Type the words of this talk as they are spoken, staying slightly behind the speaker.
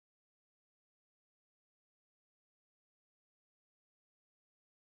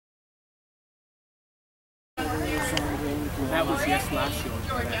that was yes last year,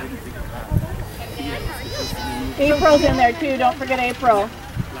 but I didn't think of that. April's in there too. Don't forget April.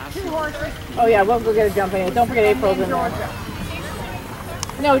 Oh yeah, we'll go get a jump in. Don't forget April's in there.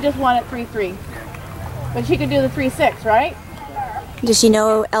 No, just one at 3-3. But she could do the 3-6, right? Does she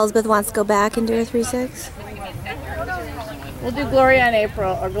know Elspeth wants to go back and do a 3-6? We'll do Gloria and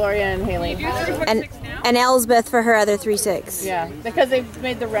April, or Gloria and Haley. And Elspeth for her other 3-6. Yeah, because they've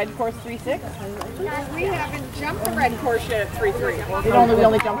made the red course 3-6. We haven't jumped the red course yet at 3-3. We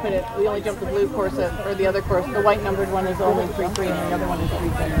only jumped it. We only jumped the blue course or the other course. The white numbered one is only 3-3, and the other one is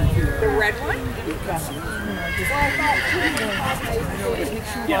 3-6. The red one?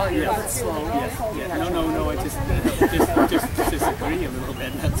 Yeah, it's slow. Yes. No. I just disagree a little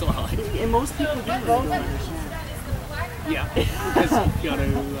bit. That's all. And most people do both. Yeah, because you got to.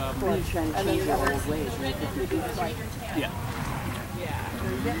 And then you got Yeah.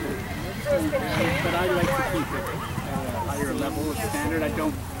 But I like to keep it at a higher level of standard. I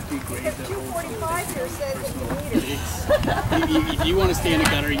don't degrade the whole thing. If you want to stay in a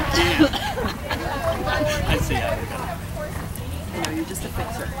gutter, you can. I'd say out of the gutter. No, you're just a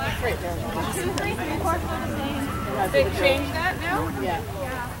fixer. They changed that now? Yeah.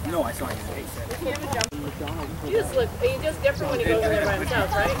 No, I saw you say that. He just different when he goes in there by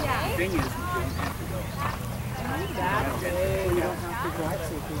himself, right? The thing is, you don't have to go. Exactly. You don't have to drive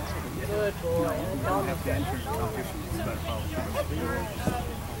safely. Good boy. You don't have to enter the competition. It's about follow.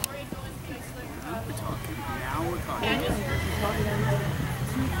 We're talking. Now we're talking.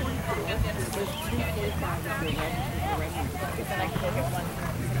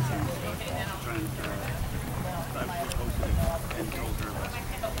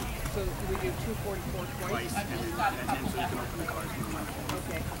 So we do 244 twice? And then so you can open the cars from 110.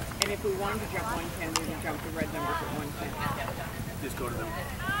 Okay. And if we wanted to jump 110, we would jump the red numbers at 110. Just go to them.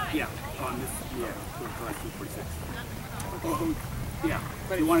 Yeah, on this. Yeah, go to class 246. Oh, yeah.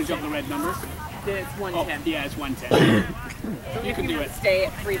 But you want to jump the red numbers? Then it's 110. Oh, yeah, it's 110. So you can do it. Stay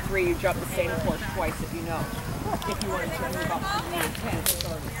at 3-3, you jump the same course twice if you know. If you wanted to move up to 110, it's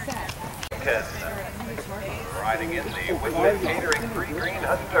already set. Riding in the Winwood Catering 3 Green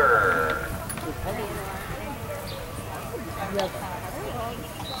Hunter.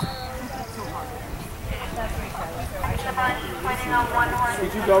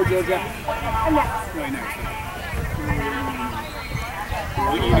 Did you go, Georgia? Right next.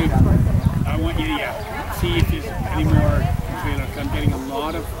 I want you to see if there's any more trailers. I'm getting a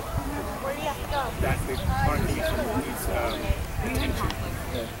lot of that big parking needs attention.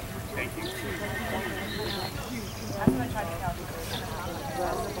 Thank you.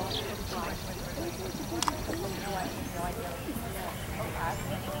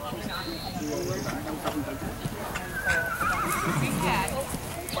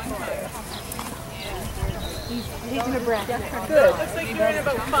 He's taking a breath. Good. Looks like you're in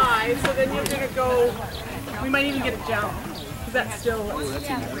about 5, so then you're going to go, we might even get a jump. Because that's still...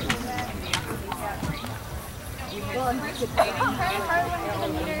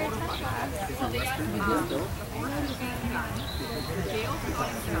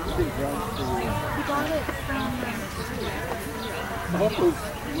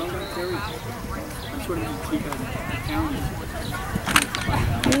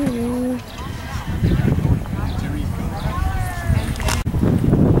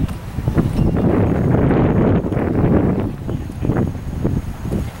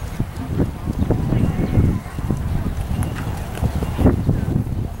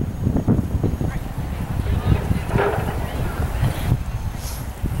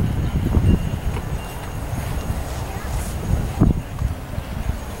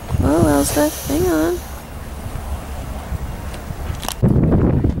 Oh, Elspeth, hang on.